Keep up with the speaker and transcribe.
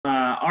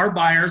our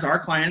buyers, our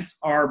clients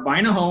are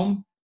buying a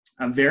home,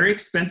 a very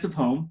expensive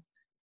home,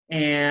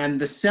 and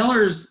the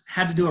sellers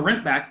had to do a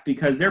rent back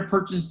because they're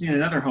purchasing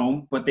another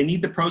home, but they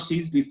need the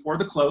proceeds before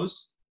the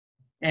close.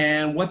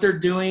 And what they're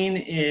doing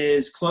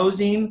is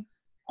closing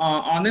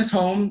on this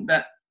home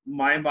that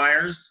my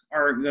buyers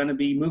are going to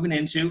be moving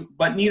into,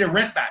 but need a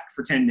rent back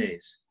for 10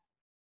 days.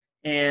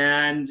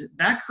 And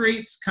that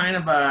creates kind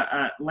of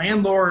a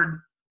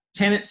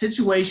landlord-tenant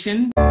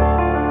situation.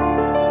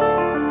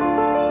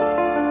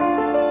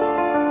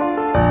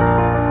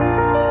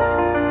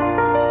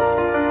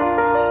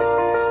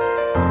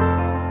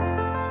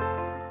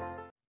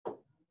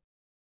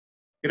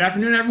 Good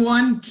afternoon,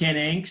 everyone. Ken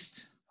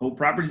Angst, Hope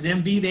Properties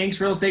MV, the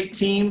Angst Real Estate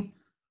team.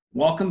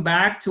 Welcome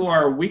back to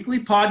our weekly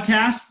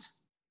podcast.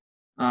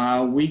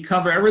 We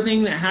cover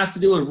everything that has to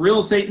do with real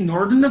estate in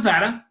Northern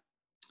Nevada.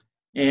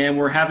 And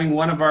we're having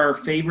one of our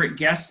favorite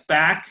guests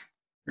back.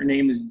 Her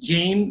name is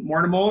Jane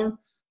Mortimore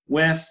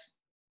with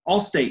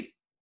Allstate.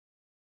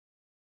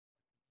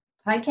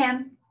 Hi,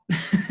 Ken.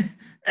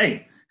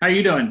 Hey, how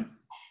you doing?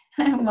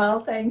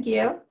 Well, thank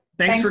you.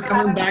 Thanks for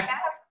coming back.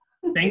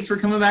 Thanks for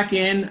coming back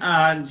in.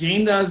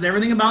 Jane does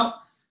everything about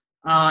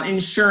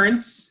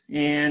insurance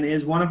and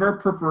is one of our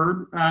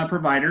preferred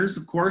providers.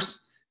 Of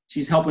course,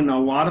 she's helping a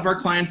lot of our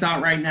clients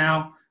out right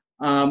now.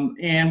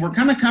 And we're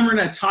kind of covering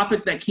a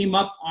topic that came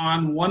up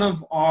on one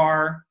of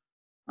our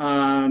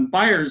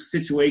buyers'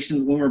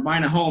 situations when we were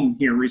buying a home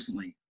here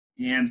recently.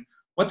 And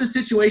what the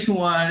situation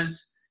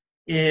was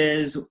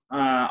is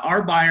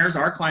our buyers,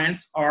 our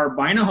clients are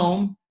buying a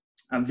home,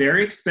 a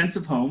very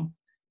expensive home,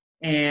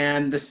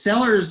 and the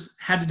sellers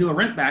had to do a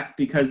rent back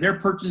because they're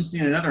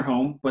purchasing another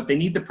home, but they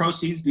need the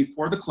proceeds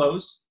before the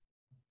close.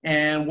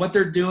 And what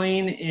they're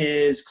doing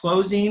is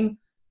closing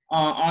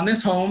on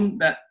this home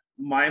that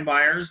my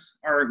buyers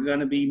are going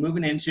to be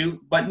moving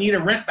into, but need a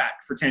rent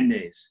back for 10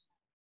 days.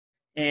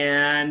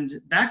 And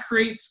that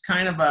creates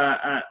kind of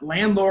a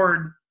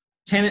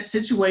landlord-tenant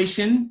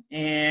situation,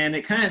 and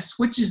it kind of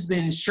switches the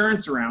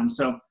insurance around.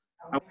 So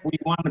we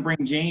wanted to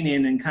bring Jane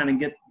in and kind of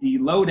get the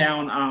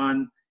lowdown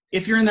on,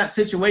 if you're in that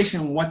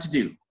situation, what to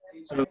do.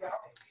 So,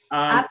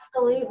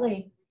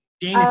 Absolutely.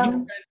 Jane, if you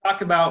can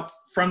talk about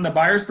from the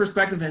buyer's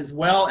perspective as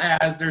well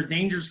as there's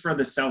dangers for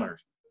the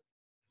sellers.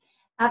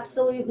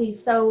 Absolutely.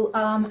 So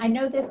I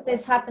know that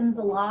this happens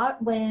a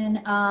lot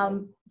when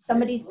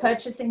somebody's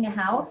purchasing a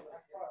house,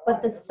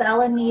 but the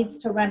seller needs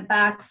to rent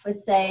back for,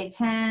 say,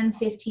 10,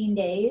 15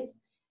 days.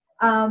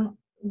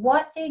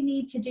 What they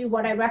need to do,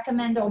 what I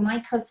recommend or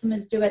my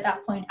customers do at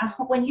that point,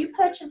 when you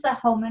purchase a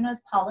homeowner's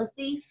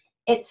policy,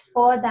 it's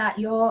for that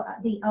you're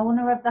the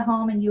owner of the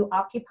home and you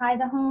occupy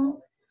the home.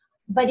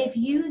 But if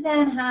you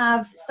then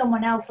have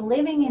someone else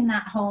living in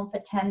that home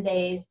for 10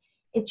 days,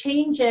 it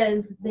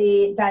changes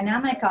the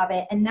dynamic of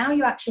it. And now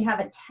you actually have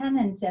a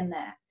tenant in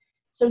there.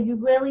 So you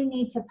really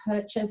need to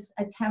purchase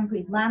a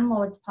temporary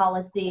landlord's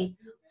policy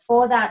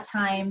for that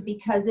time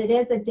because it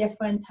is a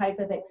different type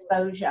of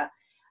exposure.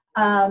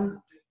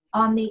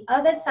 On the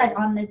other side,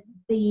 on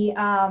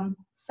the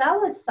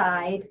seller's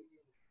side,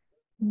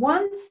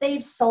 once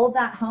they've sold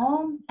that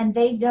home and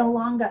they no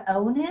longer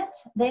own it,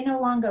 they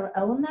no longer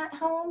own that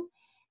home,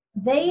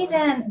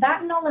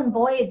 that null and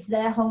voids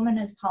their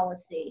homeowner's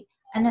policy.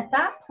 And at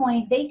that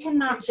point, they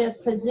cannot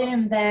just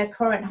presume their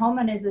current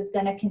homeowners is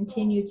going to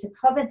continue to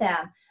cover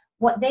them.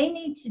 What they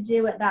need to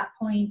do at that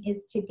point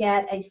is to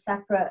get a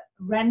separate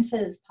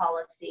renter's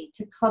policy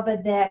to cover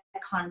their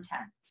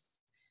contents.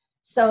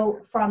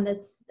 So from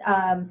the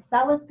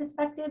seller's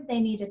perspective,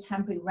 they need a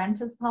temporary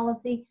renter's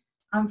policy.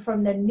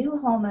 From the new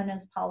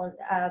homeowner's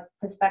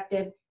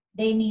perspective,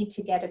 they need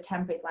to get a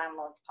temporary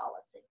landlord's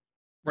policy.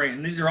 Right,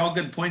 and these are all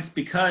good points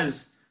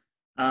because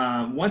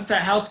once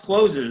that house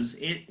closes,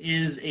 it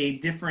is a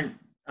different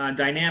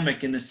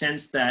dynamic in the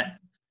sense that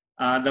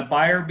the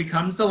buyer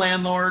becomes the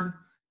landlord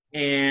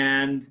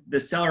and the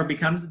seller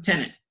becomes the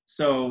tenant.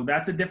 So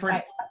that's a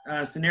different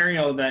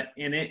scenario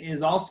and it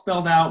is all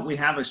spelled out. We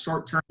have a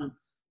short-term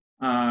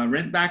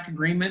rent back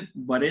agreement,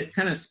 but it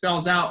kind of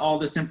spells out all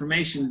this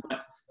information.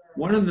 But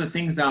one of the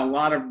things that a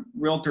lot of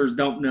realtors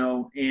don't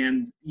know,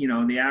 and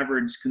the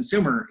average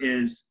consumer,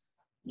 is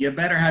you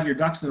better have your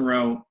ducks in a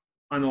row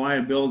on the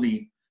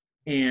liability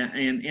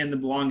and the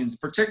belongings,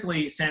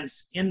 particularly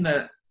since in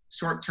the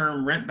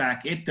short-term rent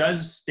back, it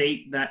does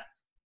state that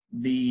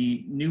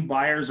the new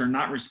buyers are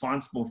not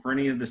responsible for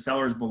any of the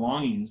seller's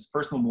belongings,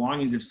 personal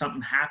belongings, if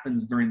something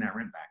happens during that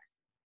rent back.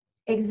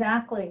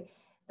 Exactly.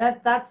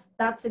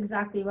 That's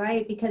exactly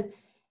right, because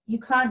you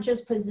can't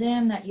just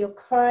presume that your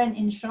current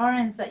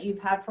insurance that you've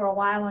had for a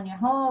while on your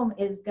home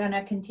is going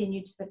to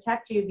continue to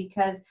protect you,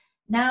 because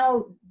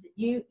now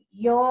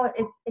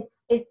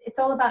it's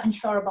all about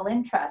insurable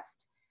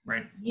interest.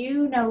 Right.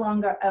 You no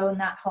longer own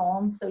that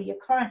home, so your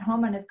current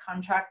homeowner's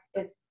contract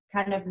is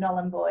kind of null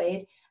and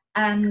void.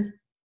 And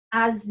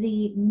as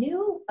the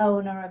new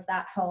owner of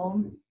that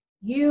home,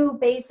 you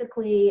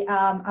basically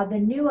are the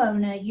new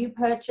owner, you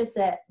purchase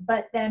it,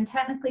 but then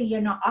technically you're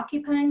not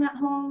occupying that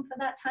home for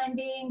that time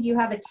being, you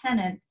have a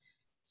tenant.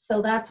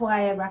 So that's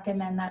why I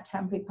recommend that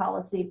temporary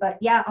policy. But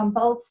yeah, on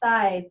both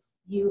sides,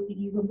 you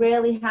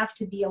really have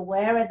to be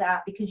aware of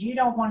that, because you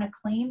don't want a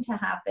claim to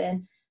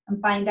happen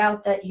and find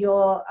out that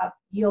you're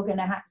going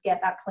to get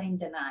that claim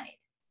denied.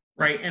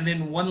 Right. And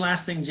then one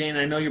last thing, Jane,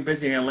 I know you're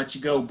busy. I'll let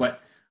you go,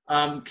 but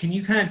can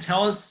you kind of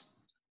tell us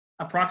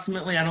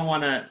approximately, I don't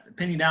want to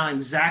pin you down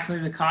exactly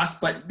the cost,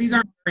 but these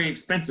aren't very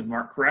expensive,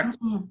 Mark, correct?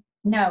 Mm-hmm.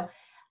 No.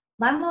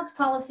 Landlord's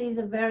policies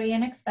are very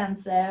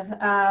inexpensive.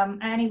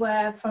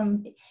 Anywhere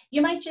from,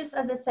 you might just,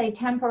 as I say,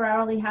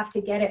 temporarily have to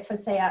get it for,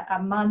 say, a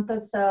month or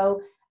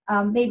so.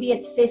 Maybe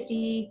it's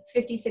 $50,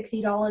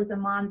 $60 a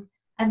month.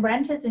 And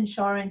renter's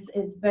insurance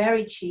is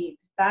very cheap.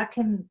 That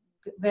can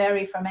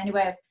vary from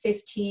anywhere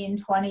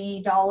 $15,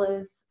 $20,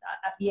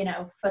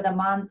 for the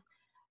month.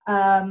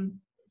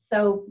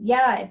 So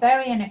yeah,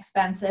 very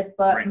inexpensive,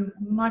 but right.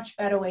 Much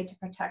better way to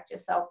protect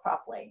yourself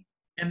properly.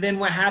 And then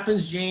what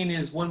happens, Jane,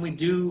 is when we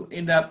do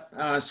end up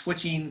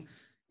switching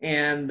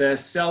and the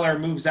seller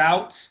moves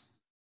out,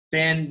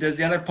 then does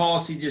the other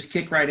policy just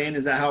kick right in?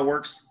 Is that how it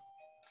works?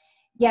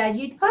 Yeah,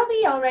 you'd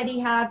probably already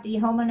have the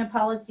homeowner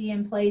policy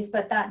in place,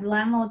 but that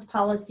landlord's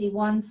policy,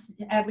 once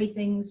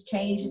everything's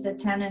changed, the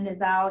tenant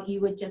is out,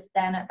 you would just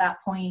then at that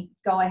point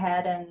go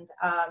ahead and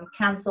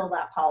cancel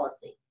that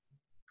policy.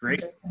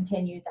 Great. And just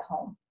continue the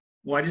home.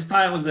 Well, I just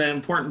thought it was an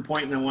important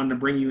point, and I wanted to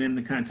bring you in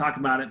to kind of talk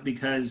about it,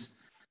 because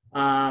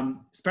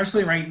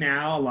especially right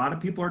now, a lot of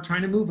people are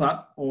trying to move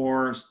up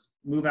or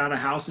move out of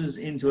houses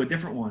into a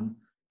different one.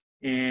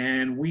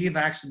 And we have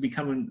actually been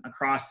coming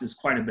across this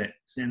quite a bit.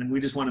 And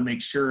we just want to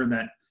make sure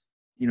that,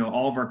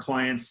 all of our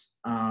clients,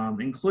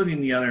 including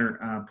the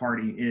other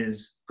party,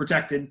 is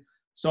protected.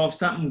 So if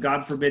something,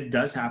 God forbid,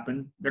 does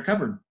happen, they're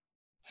covered.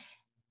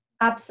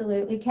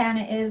 Absolutely, Ken.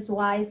 It is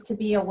wise to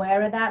be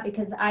aware of that,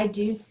 because I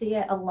do see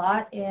it a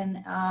lot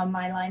in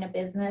my line of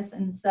business.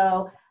 And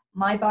so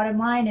my bottom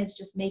line is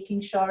just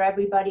making sure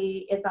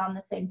everybody is on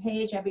the same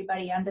page,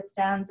 everybody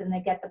understands, and they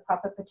get the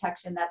proper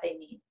protection that they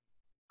need.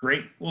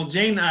 Great. Well,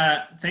 Jane,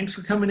 thanks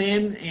for coming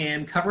in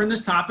and covering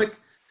this topic.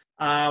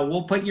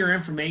 We'll put your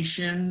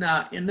information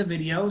in the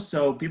video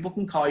so people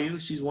can call you.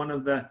 She's one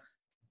of the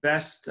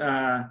best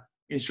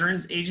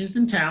insurance agents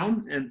in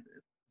town, and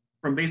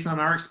based on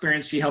our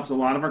experience, she helps a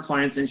lot of our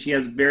clients, and she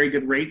has very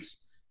good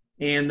rates.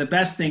 And the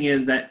best thing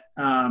is that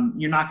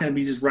you're not going to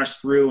be just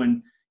rushed through,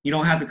 and you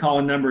don't have to call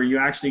a number. You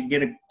actually get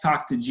to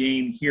talk to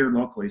Jane here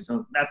locally.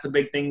 So that's a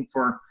big thing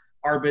for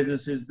our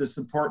businesses, to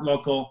support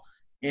local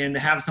and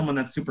to have someone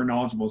that's super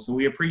knowledgeable. So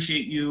we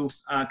appreciate you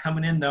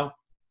coming in, though.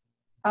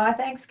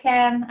 Thanks,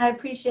 Ken. I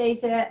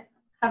appreciate it.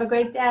 Have a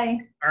great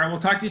day. All right, we'll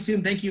talk to you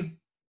soon. Thank you.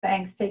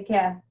 Thanks. Take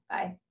care.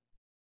 Bye.